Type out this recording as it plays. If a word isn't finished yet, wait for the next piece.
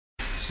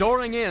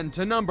Soaring in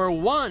to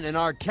 #1 in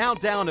our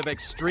countdown of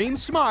extreme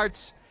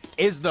smarts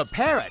is the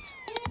parrot.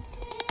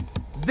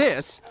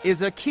 This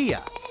is a Kea,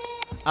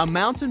 a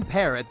mountain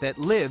parrot that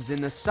lives in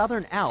the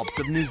southern Alps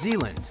of New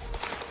Zealand.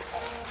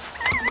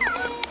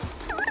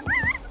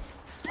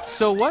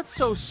 So what's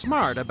so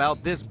smart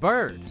about this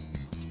bird?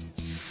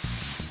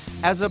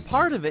 As a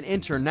part of an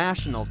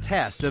international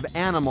test of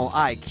animal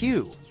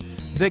IQ,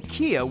 the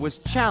Kea was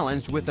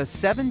challenged with a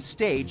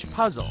 7-stage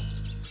puzzle.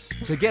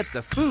 To get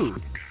the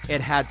food, it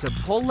had to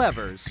pull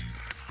levers,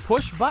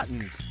 push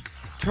buttons,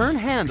 turn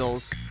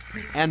handles,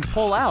 and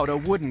pull out a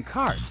wooden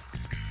cart.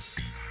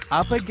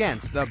 Up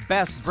against the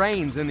best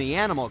brains in the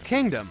animal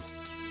kingdom,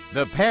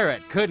 the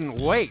parrot couldn't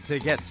wait to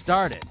get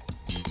started.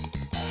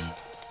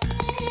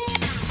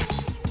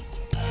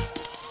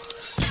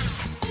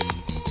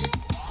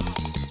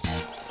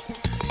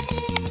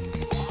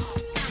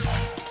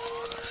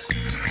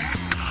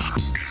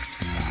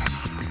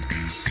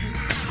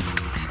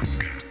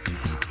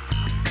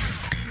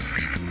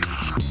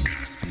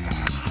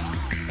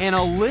 In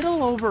a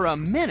little over a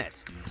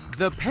minute,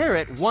 the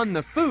parrot won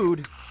the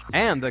food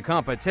and the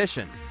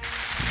competition.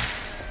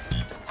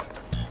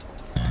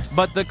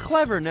 But the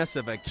cleverness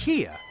of a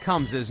Kea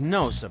comes as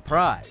no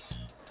surprise.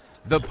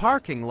 The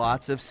parking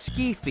lots of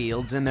ski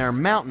fields in their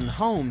mountain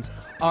homes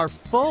are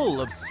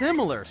full of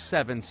similar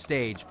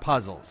 7-stage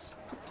puzzles.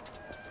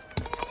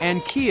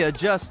 And Kea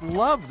just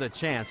love the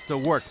chance to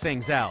work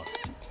things out.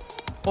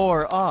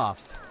 Or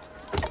off.